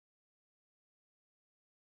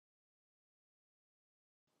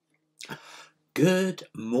Good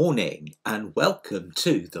morning and welcome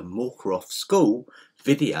to the Moorcroft School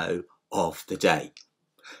video of the day.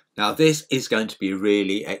 Now this is going to be a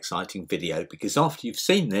really exciting video because after you've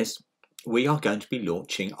seen this, we are going to be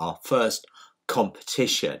launching our first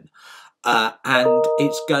competition and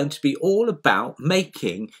it's going to be all about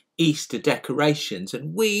making Easter decorations,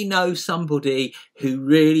 and we know somebody who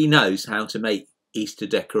really knows how to make Easter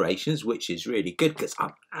decorations, which is really good because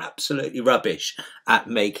I'm absolutely rubbish at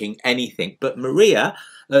making anything. But Maria,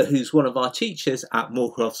 who's one of our teachers at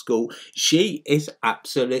Moorcroft School, she is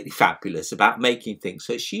absolutely fabulous about making things.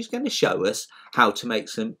 So she's going to show us how to make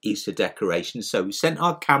some Easter decorations. So we sent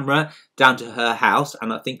our camera down to her house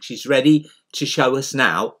and I think she's ready to show us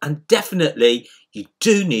now. And definitely you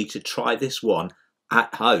do need to try this one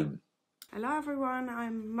at home. Hello everyone,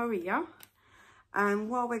 I'm Maria. And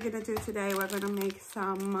what we're going to do today, we're going to make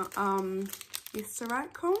some Easter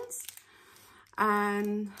egg cones.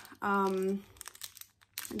 And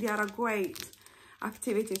they are a great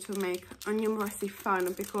activity to make numeracy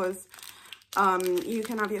fun because you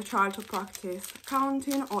can have your child to practice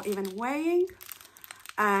counting or even weighing.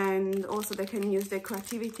 And also they can use their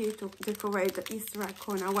creativity to decorate the Easter egg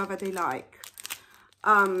cone however they like.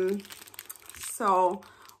 So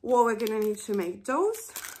what we're going to need to make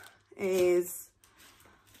those is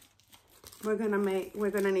we're gonna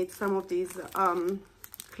need some of these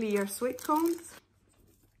clear sweet cones,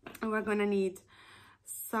 and we're gonna need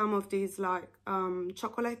some of these like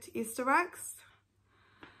chocolate Easter eggs.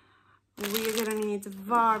 We're gonna need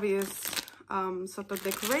various sort of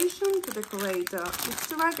decoration to decorate the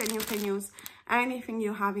Easter egg, and you can use anything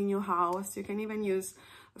you have in your house. You can even use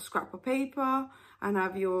a scrap of paper and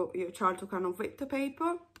have your child to kind of rip the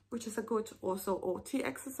paper, which is a good also OT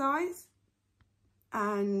exercise.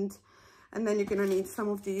 And then you're gonna need some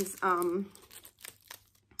of these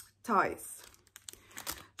ties.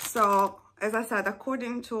 So as I said,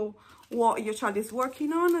 according to what your child is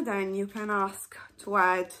working on, then you can ask to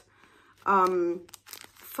add 5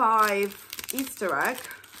 Easter egg.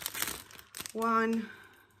 1,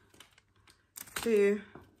 2,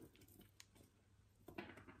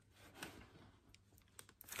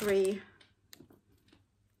 3,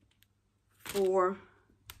 4,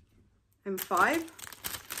 and 5.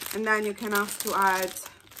 And then you can ask to add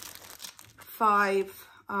 5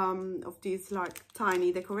 of these like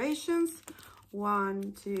tiny decorations.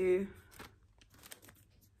 1, 2,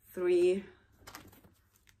 3,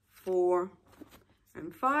 4,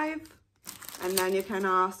 and 5. And then you can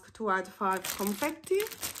ask to add 5 confetti.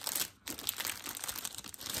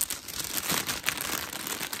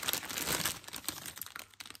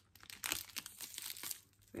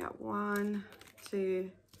 We have 1,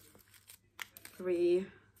 2, 3,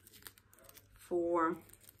 4,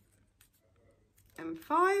 and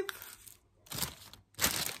 5.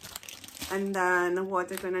 And then what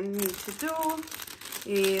they're gonna need to do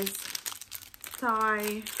is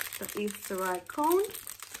tie the Easter egg cone.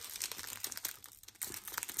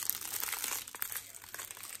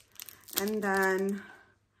 And then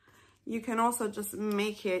you can also just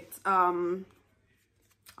make it a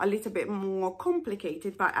little bit more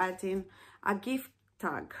complicated by adding a gift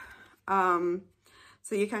tag.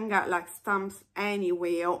 So you can get like stamps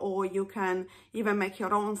anywhere, or you can even make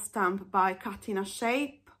your own stamp by cutting a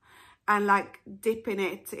shape and like dipping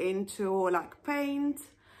it into like paint.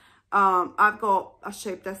 I've got a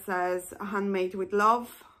shape that says handmade with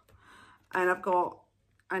love, and I've got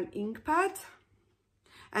an ink pad.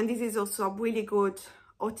 And this is also a really good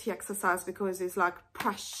OT exercise because it's like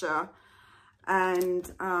pressure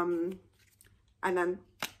and then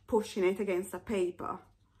pushing it against the paper.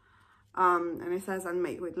 And it says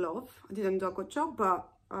handmade with love. I didn't do a good job, but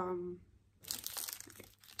kind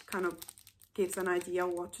of gives an idea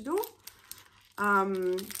of what to do.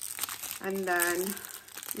 And then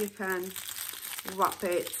you can wrap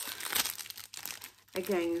it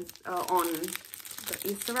again on the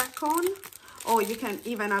Easter egg cone, or you can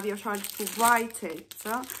even have your child to write it.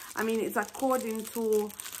 I mean, it's according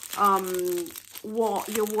to what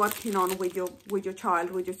you're working on with your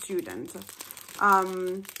child, with your student.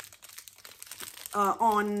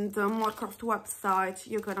 On the Moorcroft website,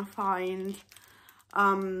 you're gonna find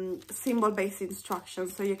symbol-based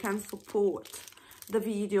instructions, so you can support the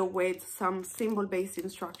video with some symbol-based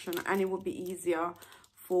instruction, and it will be easier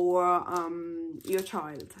for your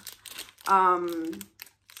child.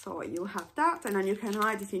 So you have that, and then you can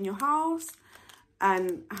hide it in your house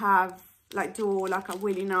and have like do like a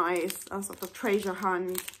really nice sort of treasure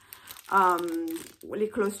hunt really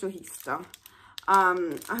close to Easter.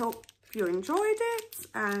 I hope you enjoyed it,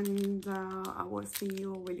 and I will see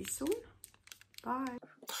you really soon. Bye.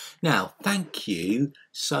 Now, thank you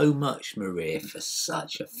so much, Maria, for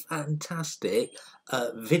such a fantastic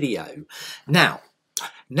video. Now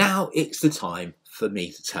it's the time for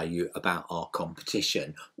me to tell you about our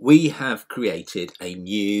competition. We have created a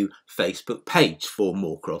new Facebook page for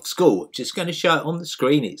Moorcroft School. I'm just going to show it on the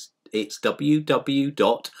screen. It's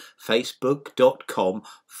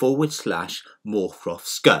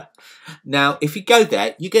www.facebook.com/Moorcroft. Now, if you go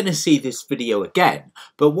there, you're going to see this video again.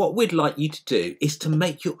 But what we'd like you to do is to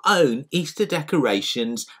make your own Easter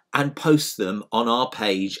decorations and post them on our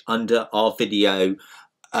page under our video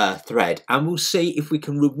thread, and we'll see if we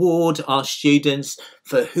can reward our students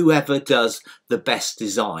for whoever does the best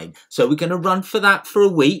design. So we're going to run for that for a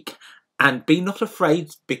week, and be not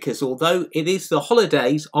afraid, because although it is the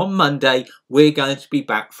holidays on Monday, we're going to be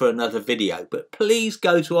back for another video. But please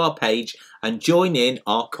go to our page and join in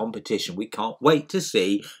our competition. We can't wait to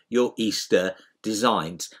see your Easter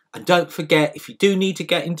designs. And don't forget, if you do need to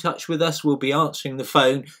get in touch with us, we'll be answering the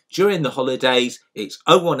phone during the holidays. It's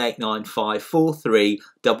 01895 43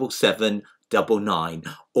 7799,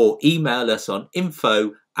 or email us on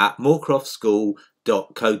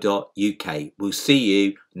info@moorcroftschool.co.uk. We'll see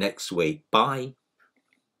you next week. Bye.